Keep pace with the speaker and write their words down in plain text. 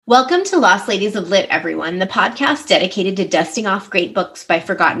Welcome to Lost Ladies of Lit, everyone, the podcast dedicated to dusting off great books by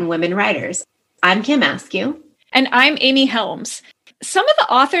forgotten women writers. I'm Kim Askew. And I'm Amy Helms. Some of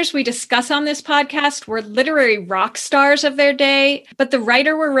the authors we discuss on this podcast were literary rock stars of their day, but the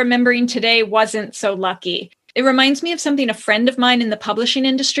writer we're remembering today wasn't so lucky. It reminds me of something a friend of mine in the publishing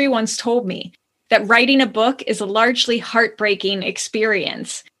industry once told me, that writing a book is a largely heartbreaking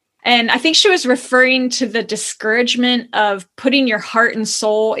experience. And I think she was referring to the discouragement of putting your heart and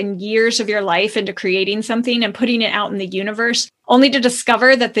soul and years of your life into creating something and putting it out in the universe, only to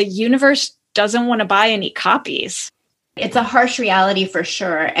discover that the universe doesn't want to buy any copies. It's a harsh reality for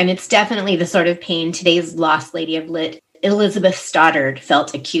sure, and it's definitely the sort of pain today's Lost Lady of Lit, Elizabeth Stoddard,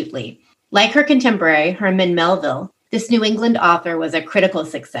 felt acutely. Like her contemporary, Herman Melville, this New England author was a critical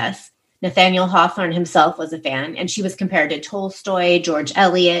success. Nathaniel Hawthorne himself was a fan, and she was compared to Tolstoy, George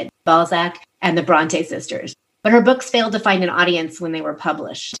Eliot, Balzac, and the Bronte sisters. But her books failed to find an audience when they were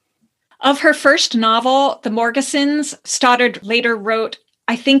published. Of her first novel, The Morgesons, Stoddard later wrote,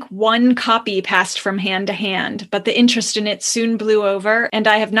 "I think one copy passed from hand to hand, but the interest in it soon blew over, and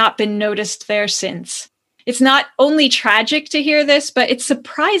I have not been noticed there since." It's not only tragic to hear this, but it's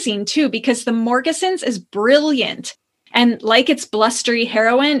surprising too, because The Morgesons is brilliant. And like its blustery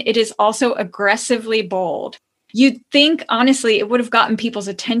heroine, it is also aggressively bold. You'd think, honestly, it would have gotten people's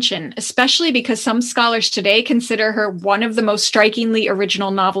attention, especially because some scholars today consider her one of the most strikingly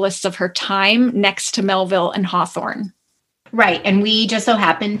original novelists of her time, next to Melville and Hawthorne. Right, and we just so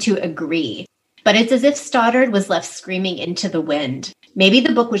happen to agree. But it's as if Stoddard was left screaming into the wind. Maybe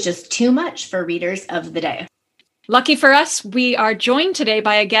the book was just too much for readers of the day. Lucky for us, we are joined today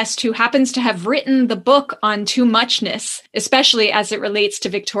by a guest who happens to have written the book on too muchness, especially as it relates to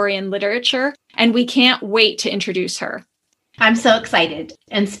Victorian literature, and we can't wait to introduce her. I'm so excited.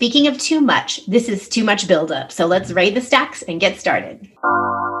 And speaking of too much, this is too much buildup, so let's raid the stacks and get started.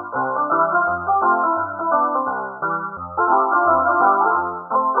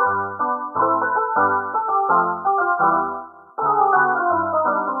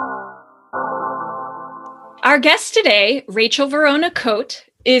 Our guest today, Rachel Vorona Cote,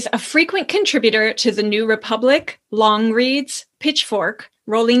 is a frequent contributor to The New Republic, Long Reads, Pitchfork,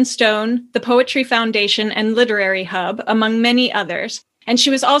 Rolling Stone, the Poetry Foundation, and Literary Hub, among many others, and she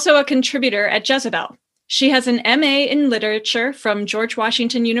was also a contributor at Jezebel. She has an MA in Literature from George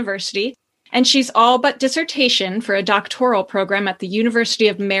Washington University, and she's all but dissertation for a doctoral program at the University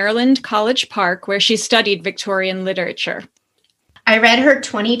of Maryland, College Park, where she studied Victorian literature. I read her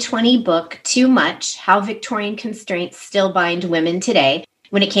 2020 book, Too Much, How Victorian Constraints Still Bind Women Today,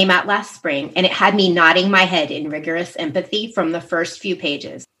 when it came out last spring, and it had me nodding my head in rigorous empathy from the first few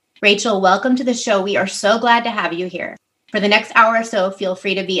pages. Rachel, welcome to the show. We are so glad to have you here. For the next hour or so, feel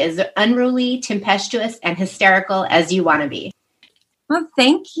free to be as unruly, tempestuous, and hysterical as you want to be. Well,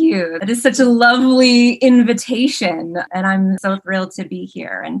 thank you. It is such a lovely invitation, and I'm so thrilled to be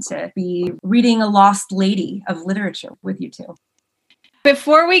here and to be reading a lost lady of literature with you two.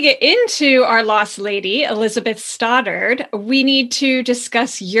 Before we get into our lost lady, Elizabeth Stoddard, we need to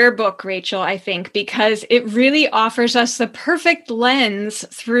discuss your book, Rachel, I think, because it really offers us the perfect lens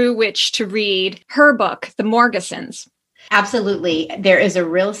through which to read her book, The Morgesons. Absolutely. There is a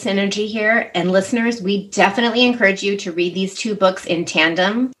real synergy here. And listeners, we definitely encourage you to read these two books in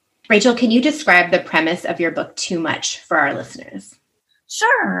tandem. Rachel, can you describe the premise of your book, Too Much, for our listeners?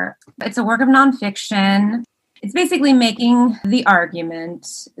 Sure. It's a work of nonfiction. It's basically making the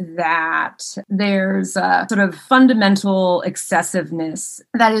argument that there's a sort of fundamental excessiveness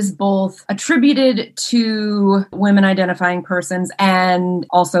that is both attributed to women identifying persons and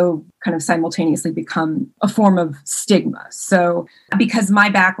also kind of simultaneously become a form of stigma. So because my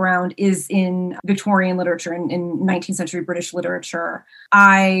background is in Victorian literature and in 19th century British literature,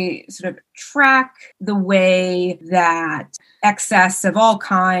 I sort of track the way that excess of all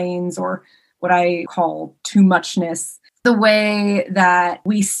kinds, or what I call too muchness, the way that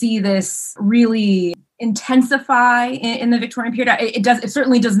we see this really intensify in the Victorian period. It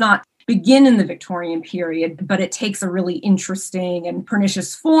certainly does not begin in the Victorian period, but it takes a really interesting and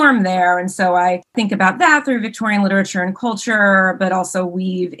pernicious form there. And so I think about that through Victorian literature and culture, but also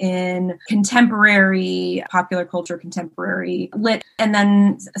weave in contemporary popular culture, contemporary lit, and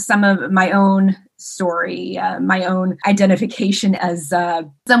then some of my own story, my own identification as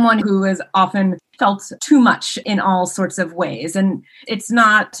someone who has often felt too much in all sorts of ways. And it's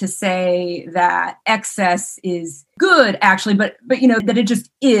not to say that excess is good, actually, but you know, that it just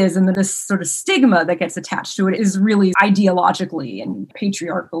is, and that this sort of stigma that gets attached to it is really ideologically and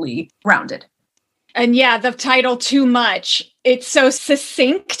patriarchally grounded. And yeah, the title Too Much, it's so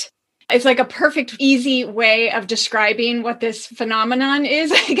succinct. It's like a perfect, easy way of describing what this phenomenon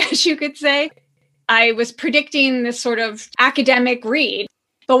is, I guess you could say. I was predicting this sort of academic read.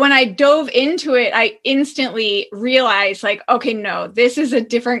 But when I dove into it, I instantly realized, like, okay, no, this is a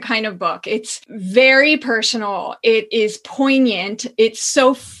different kind of book. It's very personal. It is poignant. It's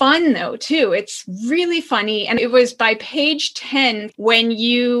so fun, though, too. It's really funny. And it was by page 10, when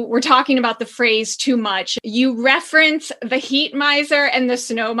you were talking about the phrase too much, you reference the heat miser and the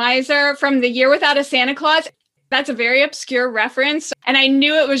snow miser from The Year Without a Santa Claus. That's a very obscure reference. And I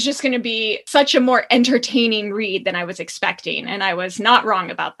knew it was just going to be such a more entertaining read than I was expecting. And I was not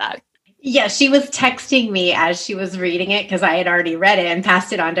wrong about that. Yeah, she was texting me as she was reading it because I had already read it and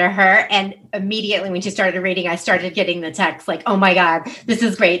passed it on to her. And immediately when she started reading, I started getting the text like, oh my God, this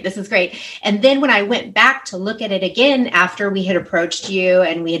is great. This is great. And then when I went back to look at it again after we had approached you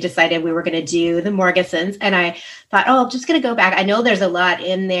and we had decided we were going to do the Morgesons, and I thought, oh, I'm just going to go back. I know there's a lot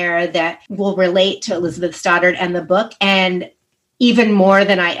in there that will relate to Elizabeth Stoddard and the book. And even more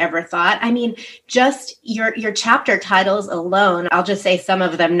than I ever thought. I mean, just your chapter titles alone, I'll just say some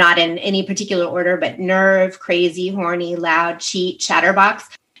of them, not in any particular order, but nerve, crazy, horny, loud, cheat, chatterbox.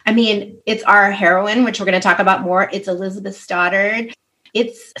 I mean, it's our heroine, which we're going to talk about more. It's Elizabeth Stoddard.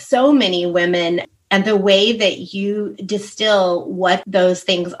 It's so many women. And the way that you distill what those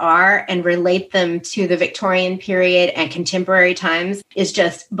things are and relate them to the Victorian period and contemporary times is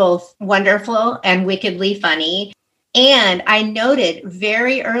just both wonderful and wickedly funny. And I noted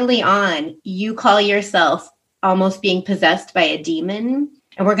very early on, you call yourself almost being possessed by a demon.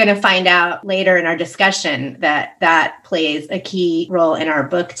 And we're going to find out later in our discussion that that plays a key role in our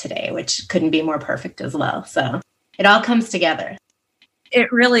book today, which couldn't be more perfect as well. So it all comes together.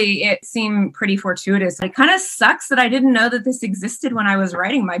 It seemed pretty fortuitous. It kind of sucks that I didn't know that this existed when I was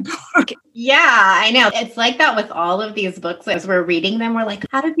writing my book. Yeah, I know. It's like that with all of these books. As we're reading them, we're like,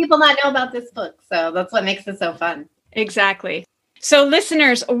 how did people not know about this book? So that's what makes it so fun. Exactly. So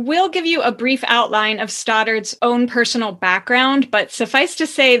listeners, we'll give you a brief outline of Stoddard's own personal background, but suffice to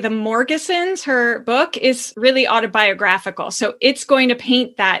say, the Morgesons, her book, is really autobiographical. So it's going to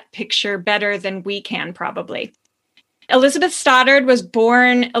paint that picture better than we can probably. Elizabeth Stoddard was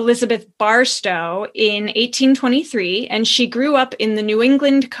born Elizabeth Barstow in 1823, and she grew up in the New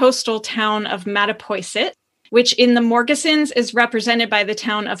England coastal town of Mattapoisett, which in the Morgesons is represented by the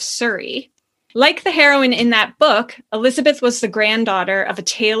town of Surrey. Like the heroine in that book, Elizabeth was the granddaughter of a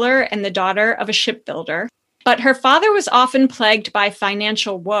tailor and the daughter of a shipbuilder, but her father was often plagued by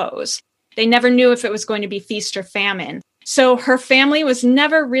financial woes. They never knew if it was going to be feast or famine. So her family was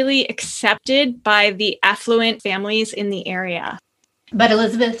never really accepted by the affluent families in the area. But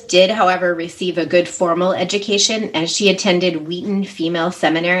Elizabeth did, however, receive a good formal education as she attended Wheaton Female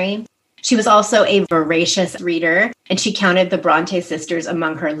Seminary. She was also a voracious reader, and she counted the Bronte sisters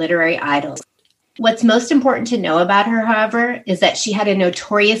among her literary idols. What's most important to know about her, however, is that she had a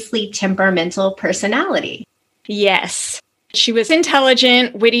notoriously temperamental personality. Yes. She was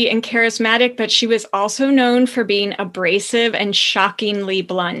intelligent, witty, and charismatic, but she was also known for being abrasive and shockingly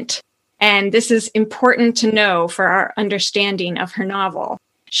blunt. And this is important to know for our understanding of her novel.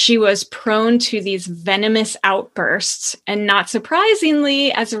 She was prone to these venomous outbursts, and not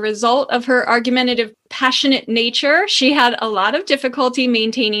surprisingly, as a result of her argumentative, passionate nature, she had a lot of difficulty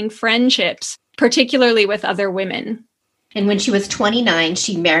maintaining friendships, particularly with other women. And when she was 29,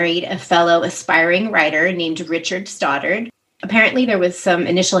 she married a fellow aspiring writer named Richard Stoddard. Apparently, there was some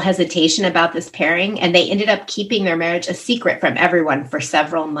initial hesitation about this pairing, and they ended up keeping their marriage a secret from everyone for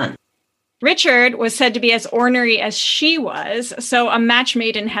several months. Richard was said to be as ornery as she was, so a match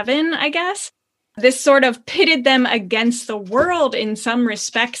made in heaven, I guess. This sort of pitted them against the world in some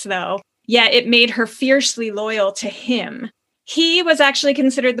respects, though, yet it made her fiercely loyal to him. He was actually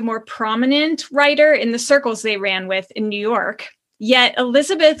considered the more prominent writer in the circles they ran with in New York. Yet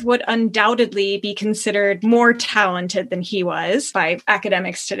Elizabeth would undoubtedly be considered more talented than he was by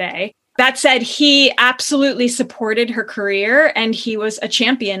academics today. That said, he absolutely supported her career, and he was a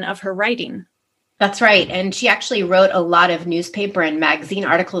champion of her writing. That's right. And she actually wrote a lot of newspaper and magazine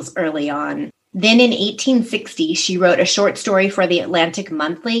articles early on. Then in 1860, she wrote a short story for the Atlantic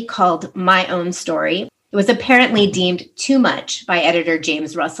Monthly called My Own Story. It was apparently deemed too much by editor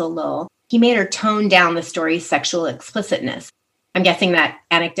James Russell Lowell. He made her tone down the story's sexual explicitness. I'm guessing that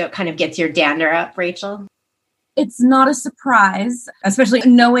anecdote kind of gets your dander up, Rachel. It's not a surprise, especially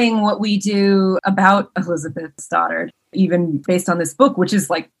knowing what we do about Elizabeth Stoddard, even based on this book, which is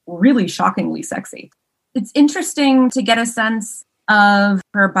like really shockingly sexy. It's interesting to get a sense of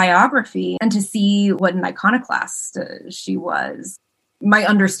her biography and to see what an iconoclast she was. My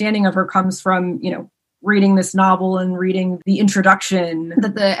understanding of her comes from, reading this novel and reading the introduction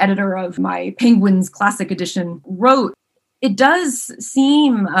that the editor of my Penguins Classic Edition wrote, it does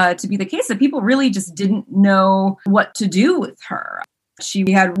seem to be the case that people really just didn't know what to do with her.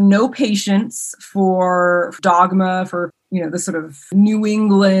 She had no patience for dogma, for the sort of New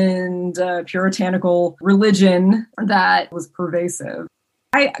England puritanical religion that was pervasive.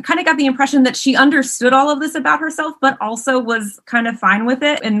 I kind of got the impression that she understood all of this about herself, but also was kind of fine with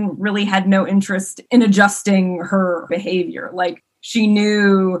it and really had no interest in adjusting her behavior. Like, she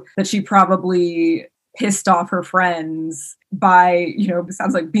knew that she probably pissed off her friends by, it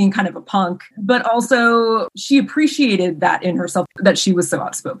sounds like being kind of a punk, but also she appreciated that in herself, that she was so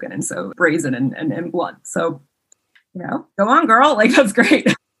outspoken and so brazen and blunt. So, go on, girl. Like, that's great.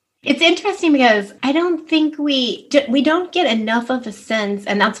 It's interesting because I don't think we don't get enough of a sense,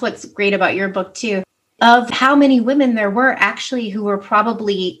 and that's what's great about your book too, of how many women there were actually who were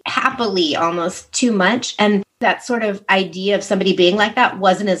probably happily almost too much. And that sort of idea of somebody being like that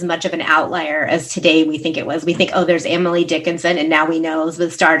wasn't as much of an outlier as today we think it was. We think, oh, there's Emily Dickinson, and now we know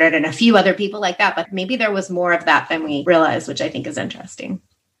Elizabeth Stoddard and a few other people like that. But maybe there was more of that than we realized, which I think is interesting.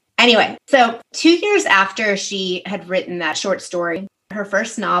 Anyway, so 2 years after she had written that short story, her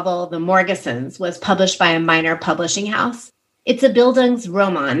first novel, The Morgesons, was published by a minor publishing house. It's a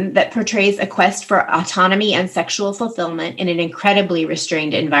Bildungsroman that portrays a quest for autonomy and sexual fulfillment in an incredibly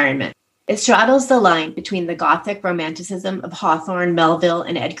restrained environment. It straddles the line between the Gothic romanticism of Hawthorne, Melville,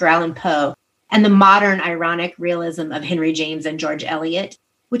 and Edgar Allan Poe, and the modern ironic realism of Henry James and George Eliot,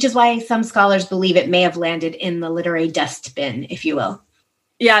 which is why some scholars believe it may have landed in the literary dustbin, if you will.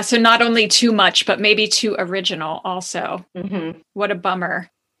 Yeah, so not only too much, but maybe too original also. Mm-hmm. What a bummer.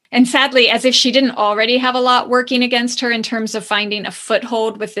 And sadly, as if she didn't already have a lot working against her in terms of finding a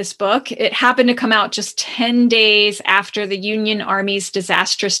foothold with this book, it happened to come out just 10 days after the Union Army's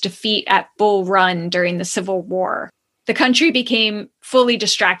disastrous defeat at Bull Run during the Civil War. The country became fully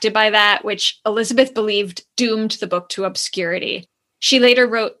distracted by that, which Elizabeth believed doomed the book to obscurity. She later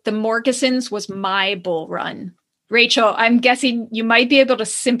wrote, "The Morgesons was my Bull Run." Rachel, I'm guessing you might be able to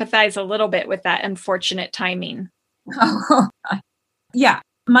sympathize a little bit with that unfortunate timing. Oh, yeah.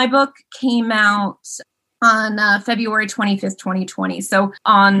 My book came out on February 25th, 2020. So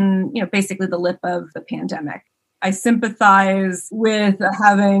on, basically the lip of the pandemic. I sympathize with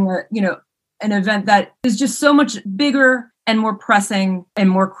having, an event that is just so much bigger and more pressing and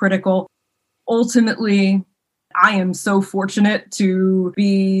more critical. Ultimately, I am so fortunate to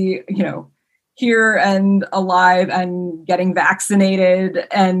be, here and alive and getting vaccinated.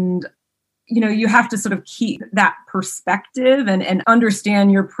 And, you have to sort of keep that perspective and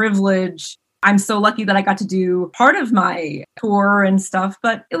understand your privilege. I'm so lucky that I got to do part of my tour and stuff,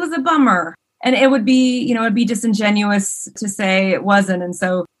 but it was a bummer. And it would be, it'd be disingenuous to say it wasn't. And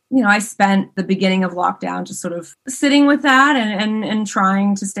so, I spent the beginning of lockdown just sort of sitting with that and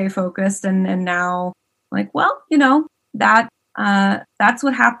trying to stay focused. And now, like, well, that's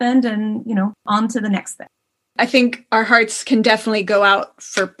what happened, and, on to the next thing. I think our hearts can definitely go out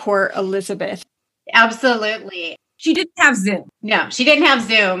for poor Elizabeth. Absolutely. She didn't have Zoom. No, she didn't have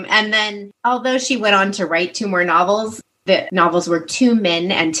Zoom. And then, although she went on to write 2 more novels, the novels were Two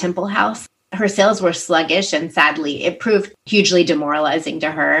Men and Temple House. Her sales were sluggish, and sadly, it proved hugely demoralizing to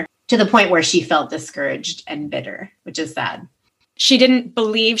her, to the point where she felt discouraged and bitter, which is sad. She didn't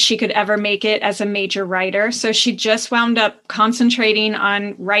believe she could ever make it as a major writer, so she just wound up concentrating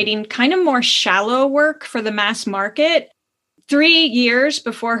on writing kind of more shallow work for the mass market. 3 years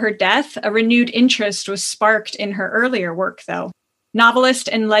before her death, a renewed interest was sparked in her earlier work, though. Novelist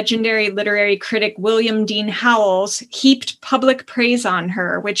and legendary literary critic William Dean Howells heaped public praise on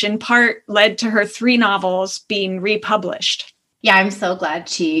her, which in part led to her 3 novels being republished. Yeah, I'm so glad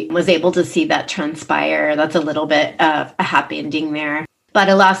she was able to see that transpire. That's a little bit of a happy ending there. But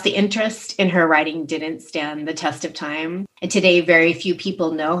alas, the interest in her writing didn't stand the test of time. And today, very few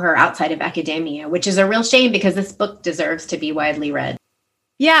people know her outside of academia, which is a real shame because this book deserves to be widely read.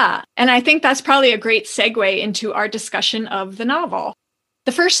 Yeah, and I think that's probably a great segue into our discussion of the novel.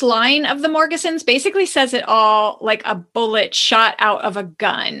 The first line of The Morgesons basically says it all like a bullet shot out of a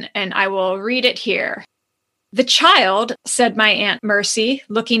gun, and I will read it here. "The child," said my Aunt Mercy,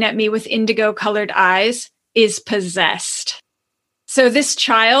 looking at me with indigo-colored eyes, "is possessed." So this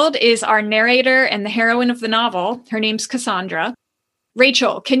child is our narrator and the heroine of the novel. Her name's Cassandra.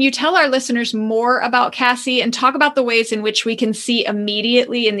 Rachel, can you tell our listeners more about Cassie and talk about the ways in which we can see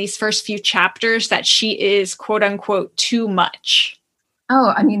immediately in these first few chapters that she is, quote unquote, too much?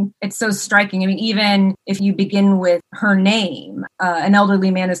 Oh, I mean, it's so striking. I mean, even if you begin with her name, an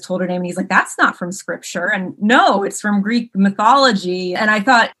elderly man is told her name and he's like, that's not from scripture. And no, it's from Greek mythology. And I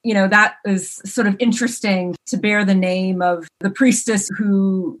thought, that is sort of interesting to bear the name of the priestess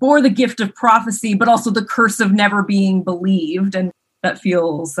who bore the gift of prophecy, but also the curse of never being believed. And that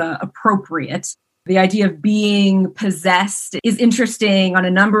feels appropriate. The idea of being possessed is interesting on a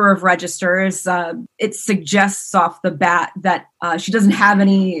number of registers. It suggests off the bat that she doesn't have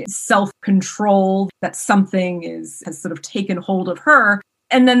any self-control, that something has sort of taken hold of her.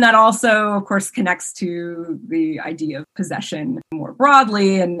 And then that also, of course, connects to the idea of possession more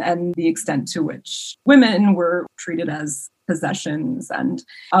broadly and the extent to which women were treated as possessions. And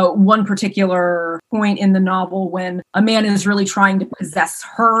one particular point in the novel when a man is really trying to possess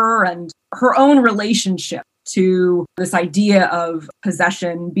her and her own relationship to this idea of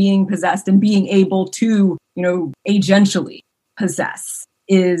possession, being possessed and being able to, agentially possess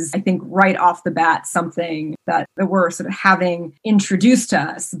is, I think, right off the bat, something that we're sort of having introduced to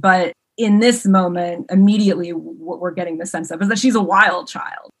us. But in this moment, immediately what we're getting the sense of is that she's a wild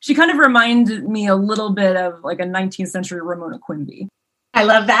child. She kind of reminded me a little bit of like a 19th century Ramona Quimby. I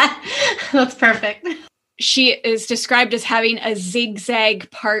love that. That's perfect. She is described as having a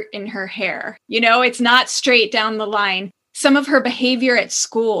zigzag part in her hair. It's not straight down the line. Some of her behavior at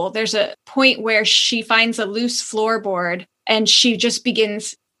school, there's a point where she finds a loose floorboard and she just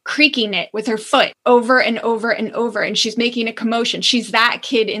begins creaking it with her foot over and over and over. And she's making a commotion. She's that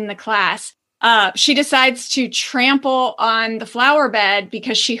kid in the class. She decides to trample on the flower bed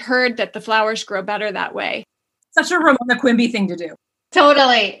because she heard that the flowers grow better that way. Such a Ramona Quimby thing to do.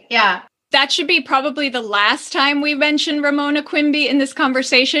 Totally. Yeah. That should be probably the last time we mention Ramona Quimby in this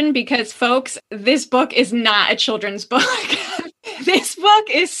conversation because, folks, this book is not a children's book. This book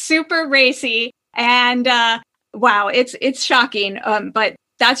is super racy and, wow, it's shocking. But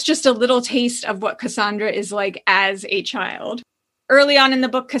that's just a little taste of what Cassandra is like as a child. Early on in the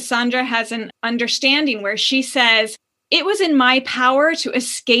book, Cassandra has an understanding where she says, "It was in my power to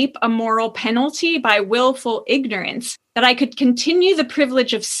escape a moral penalty by willful ignorance, that I could continue the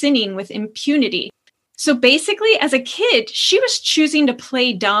privilege of sinning with impunity." So basically, as a kid, she was choosing to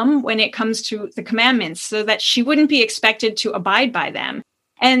play dumb when it comes to the commandments so that she wouldn't be expected to abide by them.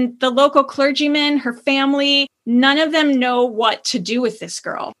 And the local clergyman, her family, none of them know what to do with this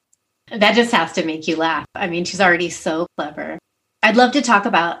girl. That just has to make you laugh. I mean, she's already so clever. I'd love to talk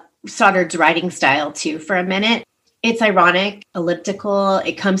about Stoddard's writing style, too, for a minute. It's ironic, elliptical.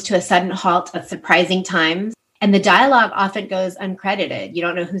 It comes to a sudden halt at surprising times. And the dialogue often goes uncredited. You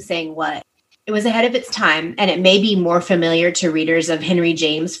don't know who's saying what. It was ahead of its time, and it may be more familiar to readers of Henry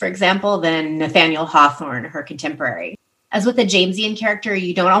James, for example, than Nathaniel Hawthorne, her contemporary. As with a Jamesian character,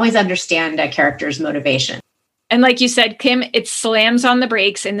 you don't always understand a character's motivation. And like you said, Kim, it slams on the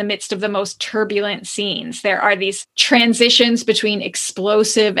brakes in the midst of the most turbulent scenes. There are these transitions between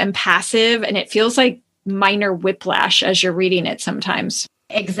explosive and passive, and it feels like minor whiplash as you're reading it sometimes.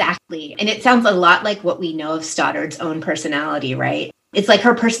 Exactly. And it sounds a lot like what we know of Stoddard's own personality, right? It's like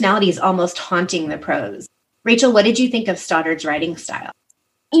her personality is almost haunting the prose. Rachel, what did you think of Stoddard's writing style?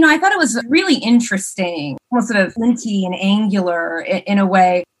 I thought it was really interesting, almost sort of flinty and angular in a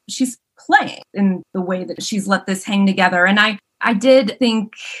way. She's playing in the way that she's let this hang together. And I did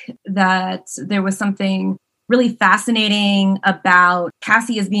think that there was something really fascinating about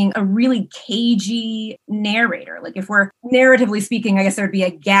Cassie as being a really cagey narrator. Like if we're narratively speaking, I guess there'd be a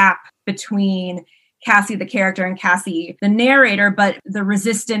gap between Cassie the character and Cassie the narrator, but the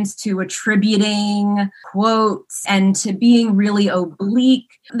resistance to attributing quotes and to being really oblique.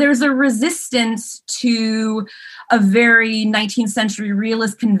 There's a resistance to a very 19th century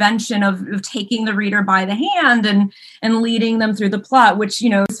realist convention of taking the reader by the hand and leading them through the plot, which,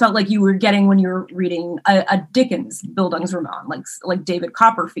 felt like you were getting when you were reading a Dickens Bildungsroman, like David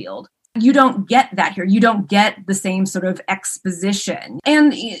Copperfield. You don't get that here. You don't get the same sort of exposition.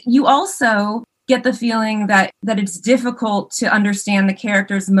 And you also get the feeling that it's difficult to understand the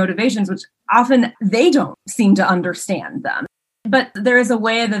characters' motivations, which often they don't seem to understand them. But there is a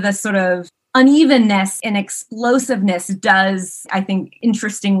way that this sort of unevenness and explosiveness does, I think,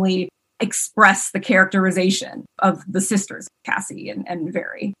 interestingly express the characterization of the sisters, Cassie and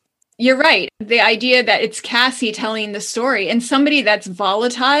Very. You're right. The idea that it's Cassie telling the story and somebody that's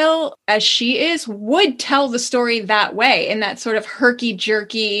volatile as she is would tell the story that way in that sort of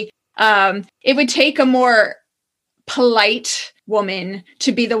herky-jerky. It would take a more polite woman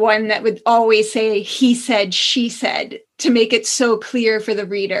to be the one that would always say, he said, she said, to make it so clear for the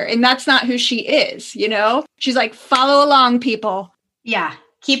reader. And that's not who she is, She's like, follow along, people. Yeah,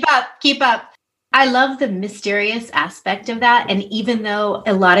 keep up. I love the mysterious aspect of that. And even though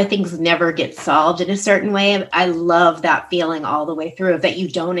a lot of things never get solved in a certain way, I love that feeling all the way through that you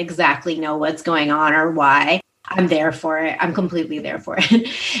don't exactly know what's going on or why. I'm there for it. I'm completely there for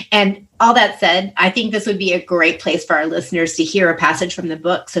it. And all that said, I think this would be a great place for our listeners to hear a passage from the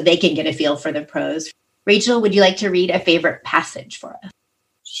book so they can get a feel for the prose. Rachel, would you like to read a favorite passage for us?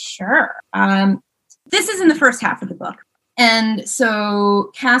 Sure. This is in the first half of the book. And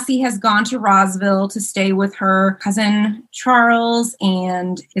so Cassie has gone to Rosville to stay with her cousin Charles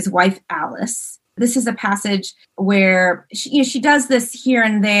and his wife Alice. This is a passage where she does this here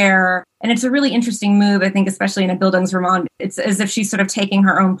and there, and it's a really interesting move, I think, especially in a Bildungsroman. It's as if she's sort of taking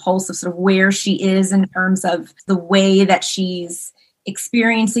her own pulse of sort of where she is in terms of the way that she's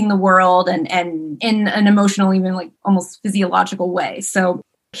experiencing the world and in an emotional, even like almost physiological way. So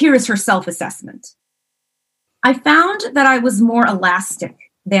here is her self-assessment. I found that I was more elastic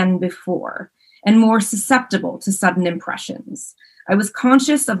than before and more susceptible to sudden impressions. I was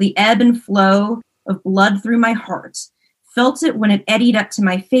conscious of the ebb and flow of blood through my heart, felt it when it eddied up to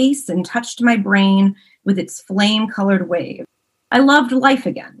my face and touched my brain with its flame-colored wave. I loved life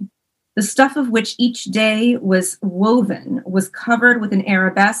again. The stuff of which each day was woven was covered with an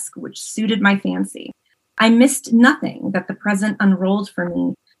arabesque which suited my fancy. I missed nothing that the present unrolled for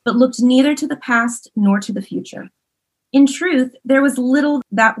me, but looked neither to the past nor to the future. In truth, there was little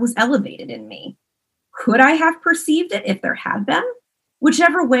that was elevated in me. Could I have perceived it if there had been?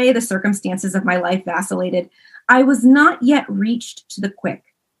 Whichever way the circumstances of my life vacillated, I was not yet reached to the quick.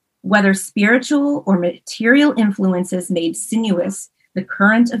 Whether spiritual or material influences made sinuous the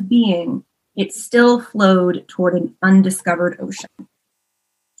current of being, it still flowed toward an undiscovered ocean.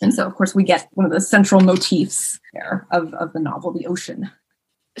 And so, of course, we get one of the central motifs there of the novel, the ocean.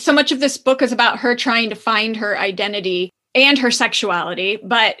 So much of this book is about her trying to find her identity and her sexuality,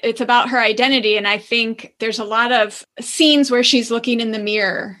 but it's about her identity. And I think there's a lot of scenes where she's looking in the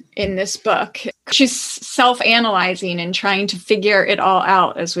mirror in this book. She's self-analyzing and trying to figure it all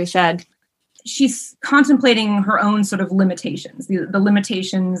out, as we said. She's contemplating her own sort of limitations, the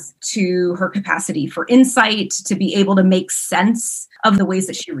limitations to her capacity for insight, to be able to make sense of the ways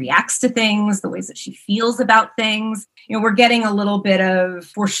that she reacts to things, the ways that she feels about things. You know, we're getting a little bit of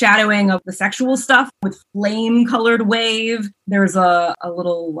foreshadowing of the sexual stuff with flame-colored wave. There's a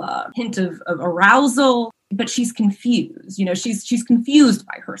little hint of arousal, but she's confused. You know, she's confused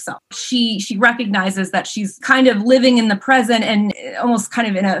by herself. She recognizes that she's kind of living in the present and almost kind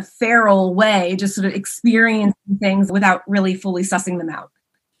of in a feral way, just sort of experiencing things without really fully sussing them out.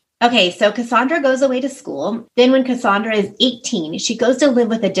 Okay, so Cassandra goes away to school. Then when Cassandra is 18, she goes to live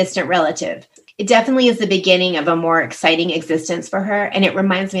with a distant relative. It definitely is the beginning of a more exciting existence for her, and it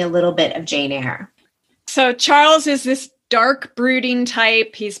reminds me a little bit of Jane Eyre. So Charles is this dark, brooding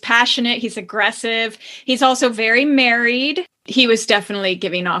type. He's passionate. He's aggressive. He's also very married. He was definitely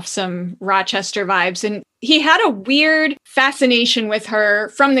giving off some Rochester vibes. And he had a weird fascination with her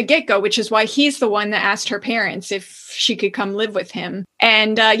from the get-go, which is why he's the one that asked her parents if she could come live with him.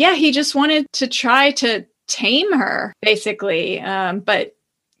 And he just wanted to try to tame her, basically. But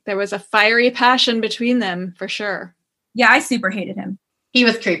there was a fiery passion between them, for sure. Yeah, I super hated him. He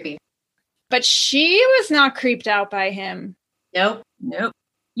was creepy. But she was not creeped out by him. Nope.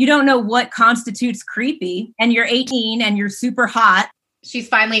 You don't know what constitutes creepy, and you're 18 and you're super hot. She's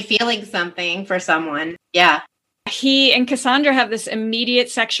finally feeling something for someone. Yeah. He and Cassandra have this immediate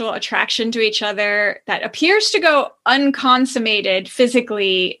sexual attraction to each other that appears to go unconsummated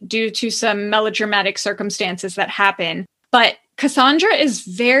physically due to some melodramatic circumstances that happen. But Cassandra is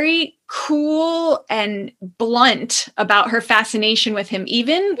very cool and blunt about her fascination with him,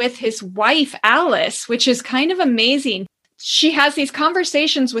 even with his wife, Alice, which is kind of amazing. She has these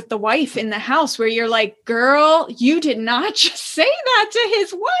conversations with the wife in the house where you're like, girl, you did not just say that to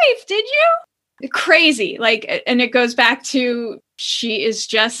his wife, did you? Crazy. And it goes back to she is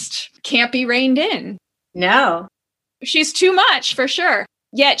just can't be reined in. No. She's too much for sure.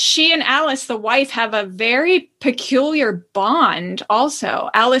 Yet she and Alice, the wife, have a very peculiar bond also.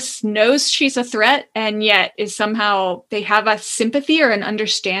 Alice knows she's a threat, and yet is somehow they have a sympathy or an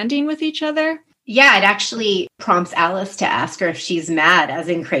understanding with each other. Yeah, it actually prompts Alice to ask her if she's mad, as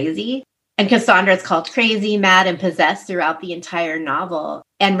in crazy. And Cassandra is called crazy, mad, and possessed throughout the entire novel.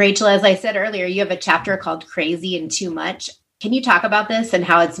 And Rachel, as I said earlier, you have a chapter called Crazy and Too Much. Can you talk about this and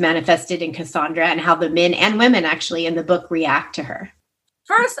how it's manifested in Cassandra and how the men and women actually in the book react to her?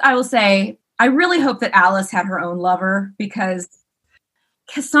 First, I will say, I really hope that Alice had her own lover because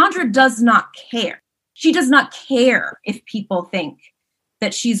Cassandra does not care. She does not care if people think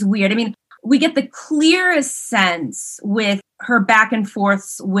that she's weird. I mean, We get the clearest sense with her back and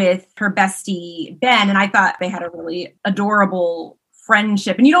forths with her bestie, Ben. And I thought they had a really adorable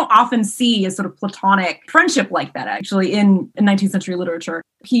friendship. And you don't often see a sort of platonic friendship like that, actually, in 19th century literature.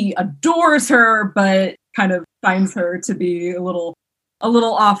 He adores her, but kind of finds her to be a little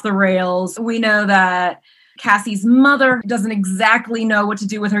off the rails. We know that Cassie's mother doesn't exactly know what to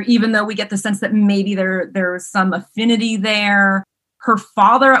do with her, even though we get the sense that maybe there's some affinity there. Her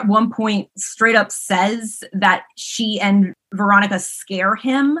father at one point straight up says that she and Veronica scare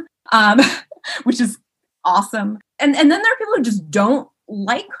him, which is awesome. And then there are people who just don't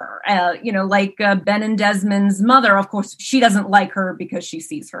like her, like Ben and Desmond's mother. Of course, she doesn't like her because she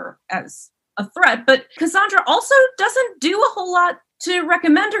sees her as a threat. But Cassandra also doesn't do a whole lot to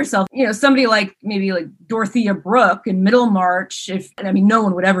recommend herself. Somebody like maybe like Dorothea Brooke in Middlemarch, no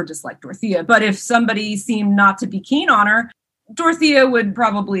one would ever dislike Dorothea, but if somebody seemed not to be keen on her, Dorothea would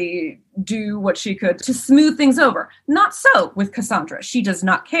probably do what she could to smooth things over. Not so with Cassandra. She does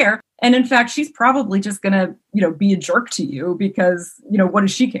not care. And in fact, she's probably just going to, be a jerk to you because, what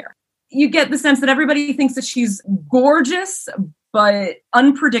does she care? You get the sense that everybody thinks that she's gorgeous, but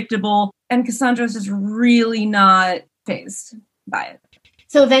unpredictable. And Cassandra's just really not fazed by it.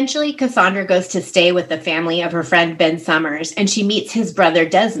 So eventually Cassandra goes to stay with the family of her friend Ben Summers, and she meets his brother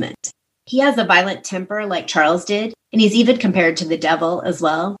Desmond. He has a violent temper like Charles did, and he's even compared to the devil as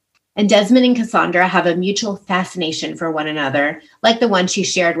well. And Desmond and Cassandra have a mutual fascination for one another, like the one she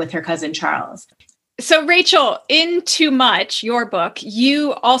shared with her cousin Charles. So Rachel, in Too Much, your book,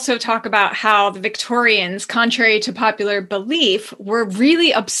 you also talk about how the Victorians, contrary to popular belief, were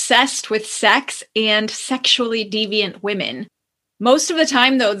really obsessed with sex and sexually deviant women. Most of the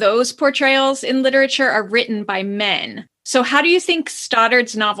time, though, those portrayals in literature are written by men. So how do you think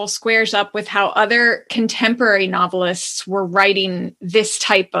Stoddard's novel squares up with how other contemporary novelists were writing this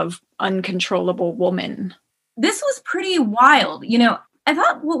type of uncontrollable woman? This was pretty wild. I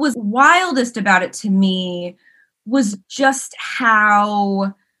thought what was wildest about it to me was just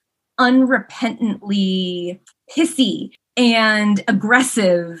how unrepentantly pissy and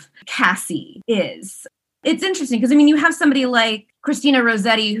aggressive Cassie is. It's interesting because, you have somebody like Christina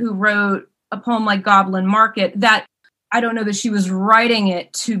Rossetti who wrote a poem like Goblin Market that I don't know that she was writing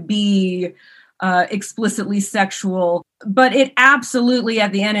it to be explicitly sexual, but it absolutely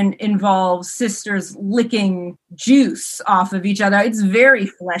at the end involves sisters licking juice off of each other. It's very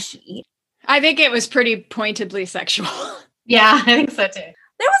fleshy. I think it was pretty pointedly sexual. Yeah, I think so too.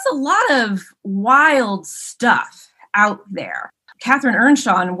 There was a lot of wild stuff out there. Catherine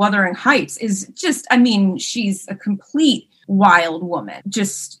Earnshaw in Wuthering Heights is just, she's a complete wild woman,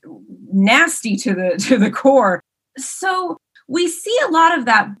 just nasty to the core. So we see a lot of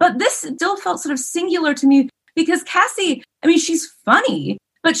that, but this still felt sort of singular to me because Cassie, she's funny,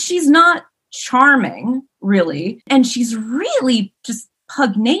 but she's not charming, really. And she's really just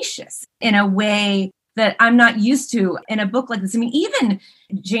pugnacious in a way that I'm not used to in a book like this. Even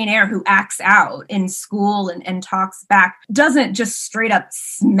Jane Eyre, who acts out in school and talks back, doesn't just straight up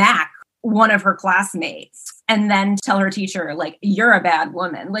smack one of her classmates and then tell her teacher, like, you're a bad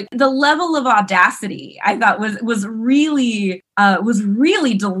woman. Like, the level of audacity I thought was really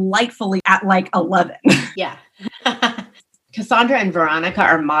delightfully at like 11. Yeah. Cassandra and Veronica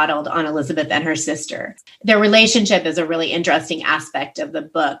are modeled on Elizabeth and her sister. Their relationship is a really interesting aspect of the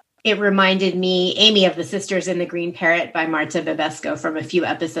book. It reminded me, Amy, of The Sisters in the Green Parrot by Marta Bibesco from a few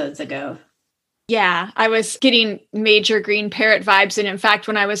episodes ago. Yeah, I was getting major Green Parrot vibes. And in fact,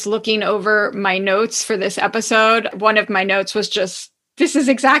 when I was looking over my notes for this episode, one of my notes was just, this is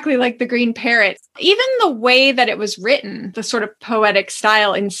exactly like the Green Parrot. Even the way that it was written, the sort of poetic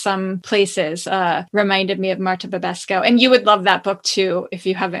style in some places reminded me of Marta Bibesco. And you would love that book too, if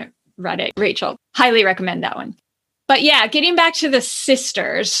you haven't read it, Rachel. Highly recommend that one. But yeah, getting back to the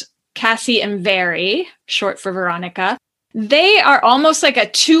sisters, Cassie and Very, short for Veronica, they are almost like a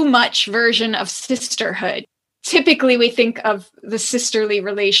too much version of sisterhood. Typically, we think of the sisterly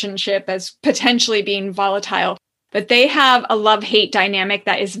relationship as potentially being volatile, but they have a love-hate dynamic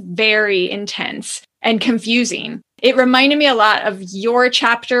that is very intense and confusing. It reminded me a lot of your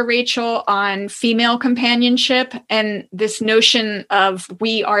chapter, Rachel, on female companionship and this notion of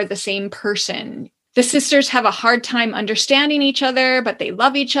we are the same person. The sisters have a hard time understanding each other, but they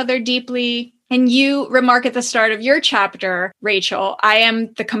love each other deeply. And you remark at the start of your chapter, Rachel, I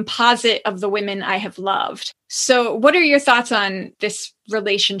am the composite of the women I have loved. So what are your thoughts on this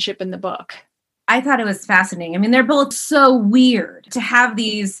relationship in the book? I thought it was fascinating. They're both so weird to have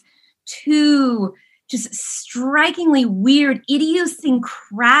these two just strikingly weird,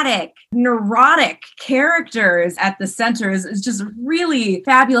 idiosyncratic, neurotic characters at the center is just really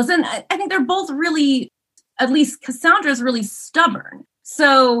fabulous. And I think they're both really, at least Cassandra's really stubborn.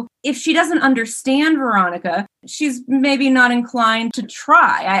 So if she doesn't understand Veronica, she's maybe not inclined to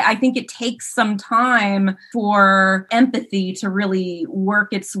try. I think it takes some time for empathy to really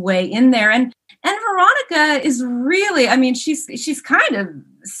work its way in there. And Veronica is really, I mean, she's kind of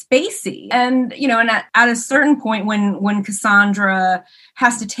spacey. And, you know, and at a certain point when Cassandra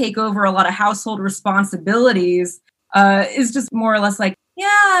has to take over a lot of household responsibilities, is just more or less like,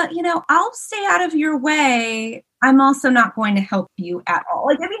 yeah, you know, I'll stay out of your way. I'm also not going to help you at all.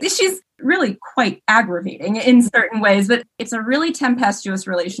 Like, I mean, she's really quite aggravating in certain ways, but it's a really tempestuous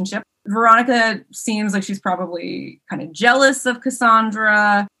relationship. Veronica seems like she's probably kind of jealous of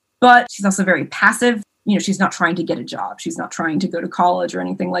Cassandra, but she's also very passive. You know, she's not trying to get a job. She's not trying to go to college or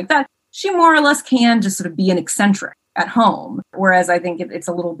anything like that. She more or less can just sort of be an eccentric at home. Whereas I think it's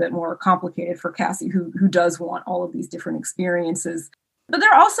a little bit more complicated for Cassie, who does want all of these different experiences. But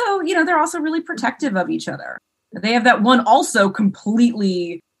they're also really protective of each other. They have that one also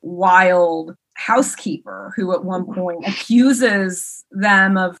completely wild housekeeper who at one point accuses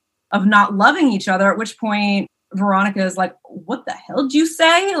them of not loving each other, at which point Veronica is like, what the hell did you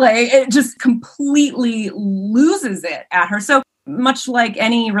say? Like, it just completely loses it at her. So much like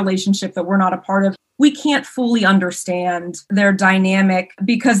any relationship that we're not a part of, we can't fully understand their dynamic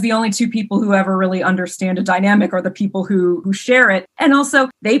because the only two people who ever really understand a dynamic are the people who share it. And also,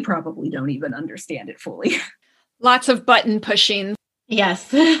 they probably don't even understand it fully. Lots of button pushing. Yes.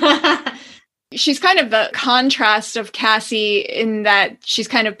 She's kind of the contrast of Cassie in that she's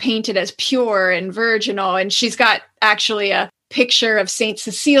kind of painted as pure and virginal. And she's got actually a picture of Saint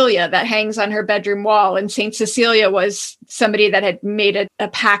Cecilia that hangs on her bedroom wall. And Saint Cecilia was somebody that had made a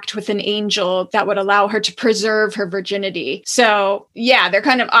pact with an angel that would allow her to preserve her virginity. So yeah, they're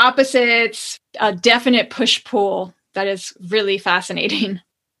kind of opposites, a definite push-pull that is really fascinating.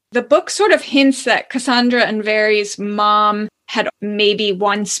 The book sort of hints that Cassandra and Very's mom had maybe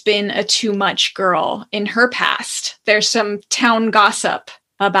once been a too much girl in her past. There's some town gossip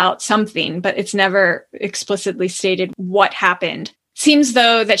about something, but it's never explicitly stated what happened. Seems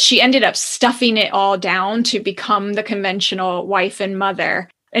though that she ended up stuffing it all down to become the conventional wife and mother.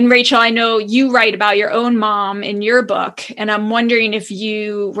 And Rachel, I know you write about your own mom in your book, and I'm wondering if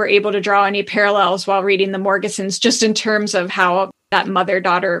you were able to draw any parallels while reading the Morgesons, just in terms of how that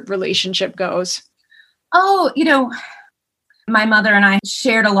mother-daughter relationship goes. Oh, you know, my mother and I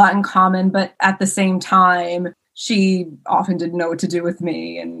shared a lot in common, but at the same time, she often didn't know what to do with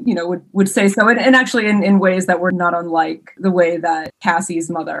me and, you know, would say so. And actually in ways that were not unlike the way that Cassie's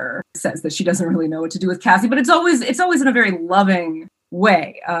mother says that she doesn't really know what to do with Cassie, but it's always in a very loving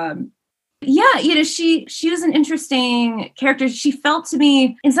way. Yeah, you know, she was an interesting character. She felt to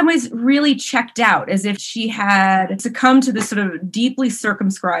me in some ways really checked out, as if she had succumbed to this sort of deeply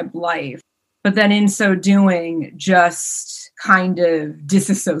circumscribed life, but then in so doing just kind of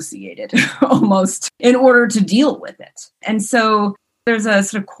disassociated almost in order to deal with it. And so there's a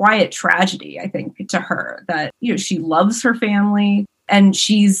sort of quiet tragedy, I think, to her that, you know, she loves her family and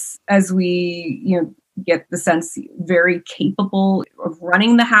she's, as we, you know, get the sense, very capable of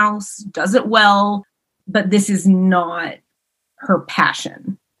running the house, does it well, but this is not her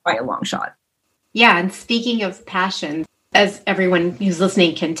passion by a long shot. Yeah, and speaking of passion, as everyone who's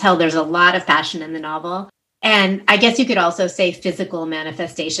listening can tell, there's a lot of passion in the novel. And I guess you could also say physical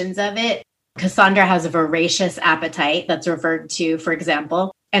manifestations of it. Cassandra has a voracious appetite that's referred to, for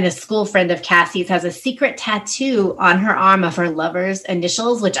example, and a school friend of Cassie's has a secret tattoo on her arm of her lover's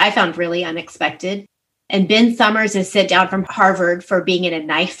initials, which I found really unexpected. And Ben Summers is sent down from Harvard for being in a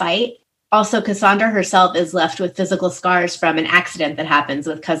knife fight. Also, Cassandra herself is left with physical scars from an accident that happens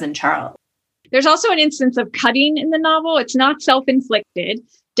with cousin Charles. There's also an instance of cutting in the novel. It's not self-inflicted.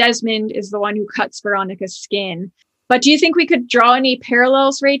 Desmond is the one who cuts Veronica's skin. But do you think we could draw any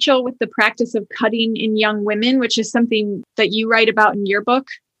parallels, Rachel, with the practice of cutting in young women, which is something that you write about in your book?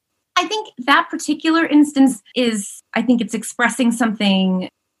 I think that particular instance it's expressing something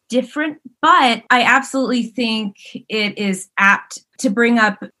different, but I absolutely think it is apt to bring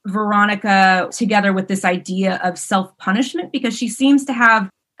up Veronica together with this idea of self-punishment, because she seems to have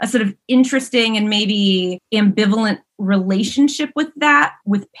a sort of interesting and maybe ambivalent relationship with that,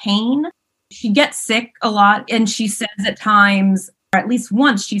 with pain. She gets sick a lot, and she says at times, or at least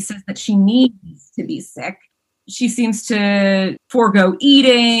once, she says that she needs to be sick. She seems to forego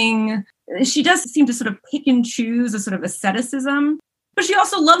eating. She does seem to sort of pick and choose a sort of asceticism, but she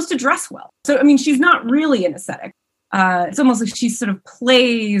also loves to dress well. So, I mean, she's not really an ascetic. It's almost like she sort of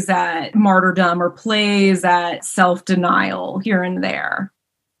plays at martyrdom or plays at self-denial here and there.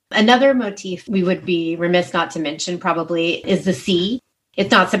 Another motif we would be remiss not to mention probably is the sea.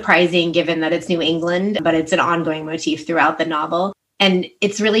 It's not surprising given that it's New England, but it's an ongoing motif throughout the novel. And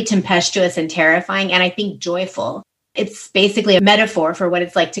it's really tempestuous and terrifying, and I think joyful. It's basically a metaphor for what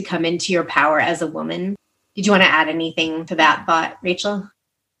it's like to come into your power as a woman. Did you want to add anything to that thought, Rachel?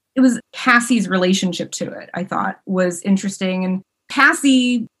 It was Cassie's relationship to it, I thought, was interesting. And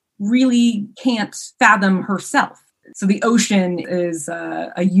Cassie really can't fathom herself. So the ocean is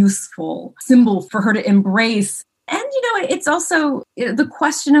a useful symbol for her to embrace. And, it's also the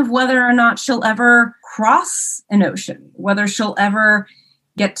question of whether or not she'll ever cross an ocean, whether she'll ever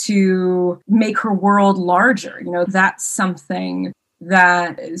get to make her world larger. That's something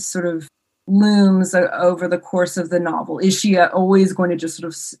that is sort of looms over the course of the novel. Is she always going to just sort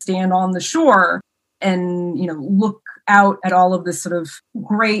of stand on the shore and, look out at all of this sort of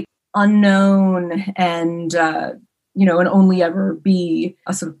great unknown and, and only ever be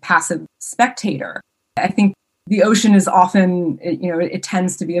a sort of passive spectator? I think the ocean is often, it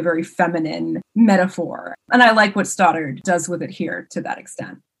tends to be a very feminine metaphor. And I like what Stoddard does with it here to that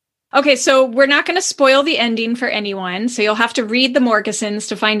extent. Okay, so we're not going to spoil the ending for anyone, so you'll have to read the Morgesons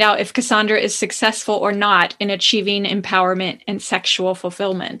to find out if Cassandra is successful or not in achieving empowerment and sexual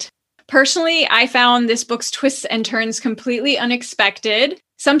fulfillment. Personally, I found this book's twists and turns completely unexpected.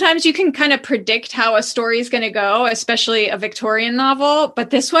 Sometimes you can kind of predict how a story is going to go, especially a Victorian novel, but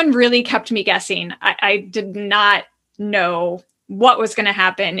this one really kept me guessing. I did not know what was going to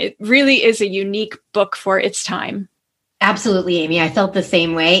happen. It really is a unique book for its time. Absolutely, Amy. I felt the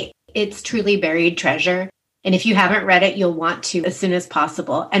same way. It's truly buried treasure. And if you haven't read it, you'll want to as soon as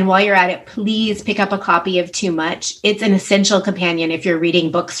possible. And while you're at it, please pick up a copy of Too Much. It's an essential companion if you're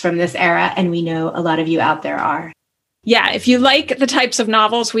reading books from this era, and we know a lot of you out there are. Yeah, if you like the types of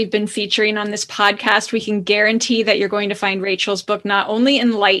novels we've been featuring on this podcast, we can guarantee that you're going to find Rachel's book not only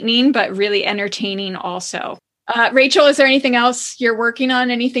enlightening, but really entertaining also. Rachel, is there anything else you're working on?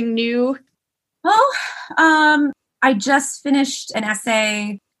 Anything new? I just finished an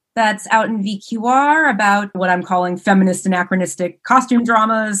essay that's out in VQR about what I'm calling feminist anachronistic costume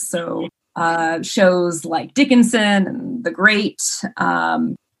dramas. So shows like Dickinson and The Great,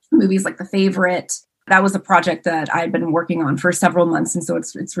 movies like The Favorite. That was a project that I'd been working on for several months. And so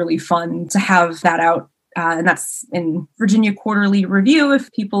it's really fun to have that out. And that's in Virginia Quarterly Review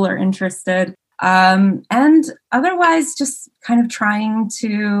if people are interested. And otherwise, just kind of trying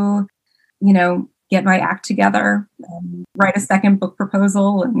to, get my act together, write a second book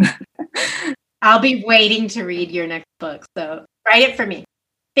proposal. And I'll be waiting to read your next book. So write it for me.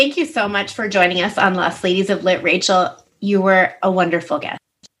 Thank you so much for joining us on Lost Ladies of Lit, Rachel. You were a wonderful guest.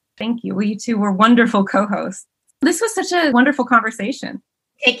 Thank you. Well, you two were wonderful co-hosts. This was such a wonderful conversation.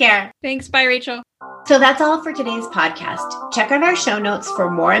 Take care. Thanks. Bye, Rachel. So that's all for today's podcast. Check out our show notes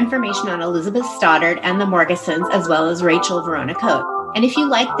for more information on Elizabeth Stoddard and the Morgesons, as well as Rachel Vorona Cote. And if you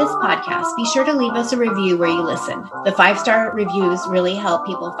like this podcast, be sure to leave us a review where you listen. The 5-star reviews really help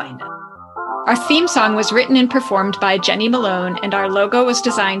people find us. Our theme song was written and performed by Jenny Malone, and our logo was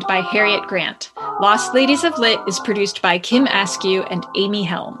designed by Harriet Grant. Lost Ladies of Lit is produced by Kim Askew and Amy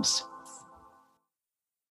Helms.